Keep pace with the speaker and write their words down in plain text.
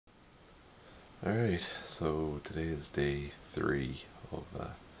Alright, so today is day 3 of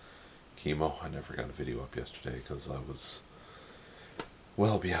chemo. I never got a video up yesterday because I was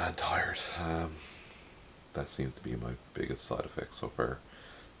well beyond tired. That seems to be my biggest side effect so far,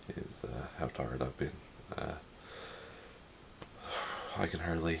 is how tired I've been. I can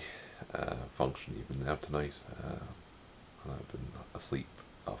hardly function even now tonight. I've been asleep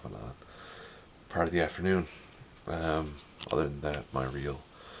off and on part of the afternoon. Other than that, my real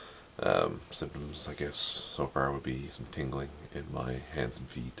symptoms, I guess, so far would be some tingling in my hands and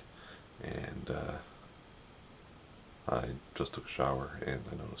feet, and I just took a shower and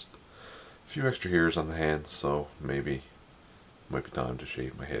I noticed a few extra hairs on the hands, so maybe it might be time to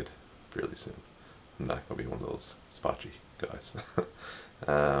shave my head fairly soon. I'm not going to be one of those spotchy guys.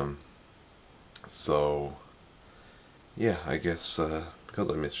 So yeah, I guess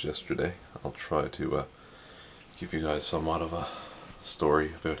because I missed yesterday, I'll try to give you guys somewhat of a story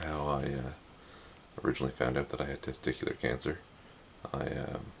about how I originally found out that I had testicular cancer.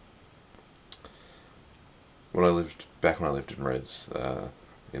 When I lived in Res,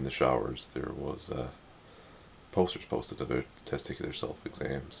 in the showers, there was posters posted about testicular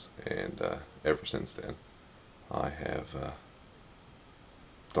self-exams, and ever since then I have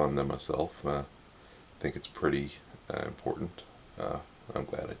done them myself. I think it's pretty important. I'm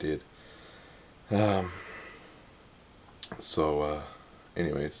glad I did.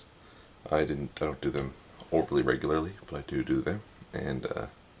 Anyways, I don't do them overly regularly, but I do them. And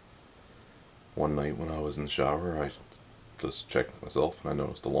one night when I was in the shower, I just checked myself and I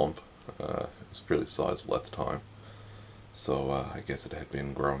noticed a lump. It was fairly sizable at the time, so I guess it had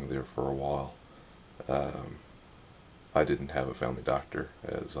been growing there for a while. I didn't have a family doctor,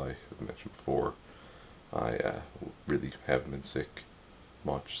 as I mentioned before. I really haven't been sick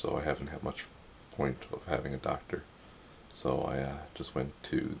much, so I haven't had much point of having a doctor. So I just went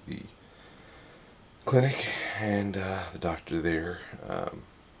to the clinic, and the doctor there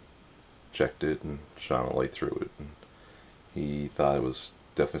checked it and shone a light through it, and he thought it was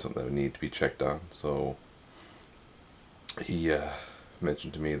definitely something that would need to be checked on. So he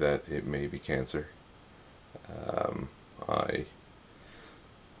mentioned to me that it may be cancer. I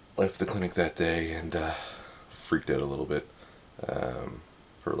left the clinic that day and freaked out a little bit.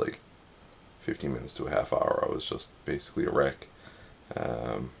 For like 15 minutes to a half hour, I was just basically a wreck.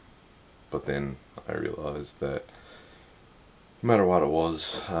 But then I realized that no matter what it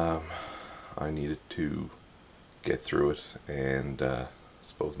was, I needed to get through it, and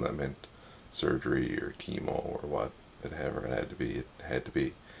supposing that meant surgery or chemo or whatever it had to be, it had to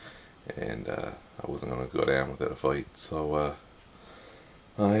be. And I wasn't going to go down without a fight, so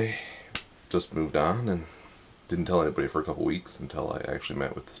I just moved on and didn't tell anybody for a couple weeks until I actually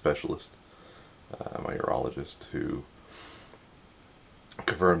met with the specialist, my urologist, who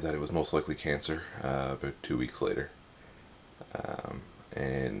confirmed that it was most likely cancer about 2 weeks later.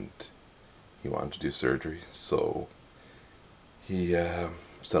 And he wanted to do surgery, so he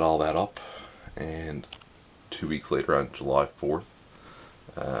set all that up, and 2 weeks later, on July 4th,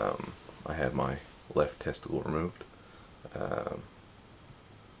 I had my left testicle removed. I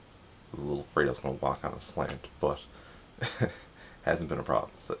was a little afraid I was going to walk on a slant, but hasn't been a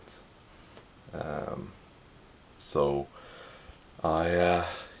problem since. So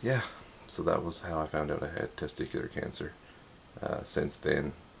so that was how I found out I had testicular cancer. Since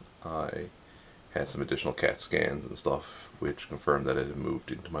then, I had some additional CAT scans and stuff, which confirmed that it had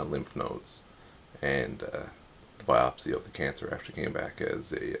moved into my lymph nodes, and the biopsy of the cancer actually came back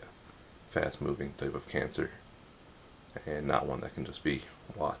as a fast-moving type of cancer, and not one that can just be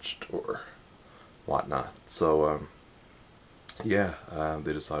watched or whatnot. So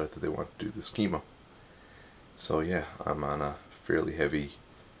they decided that they wanted to do this chemo. So yeah, I'm on a fairly heavy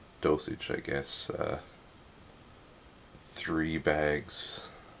dosage, I guess. 3 bags,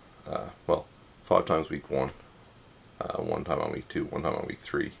 5 times week 1, 1 time on week 2, 1 time on week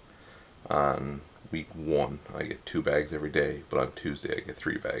 3. On week 1, I get 2 bags every day, but on Tuesday I get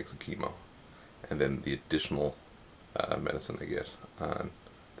 3 bags of chemo. And then the additional medicine I get on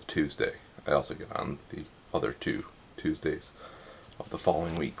the Tuesday, I also get on the other 2 Tuesdays of the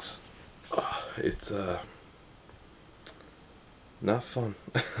following weeks. It's not fun.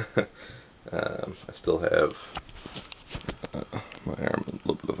 I still have my arm in a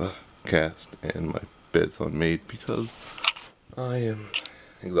little bit of a cast, and my bed's unmade because I am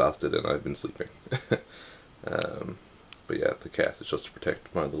exhausted and I've been sleeping. But yeah, the cast is just to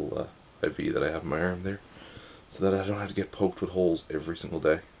protect my little IV that I have in my arm there, so that I don't have to get poked with holes every single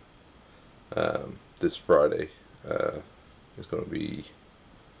day. This Friday is going to be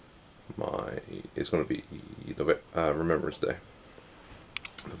Remembrance Day,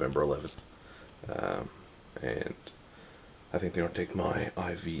 November 11th. And I think they're going to take my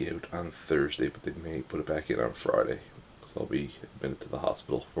IV out on Thursday, but they may put it back in on Friday, because I'll be admitted to the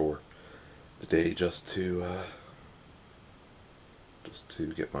hospital for the day just to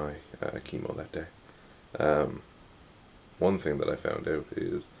get my chemo that day. One thing that I found out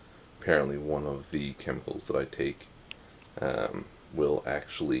is apparently one of the chemicals that I take will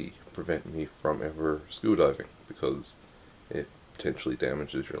actually prevent me from ever scuba diving, because it potentially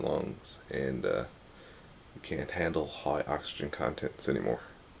damages your lungs, and you can't handle high oxygen contents anymore.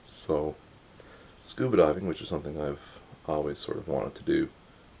 So scuba diving, which is something I've always sort of wanted to do,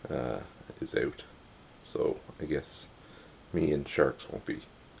 is out. So I guess me and sharks won't be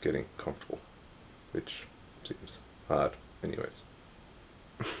getting comfortable, which seems odd. Anyways.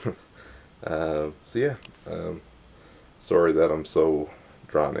 So yeah, sorry that I'm so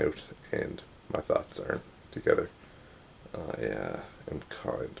drawn out and my thoughts aren't together. I am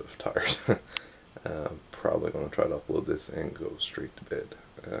kind of tired. Probably going to try to upload this and go straight to bed.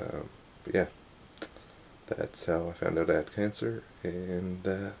 But yeah, that's how I found out I had cancer,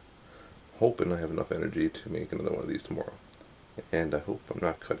 and hoping I have enough energy to make another one of these tomorrow. And I hope I'm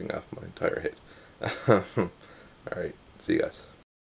not cutting off my entire head. Alright, see you guys.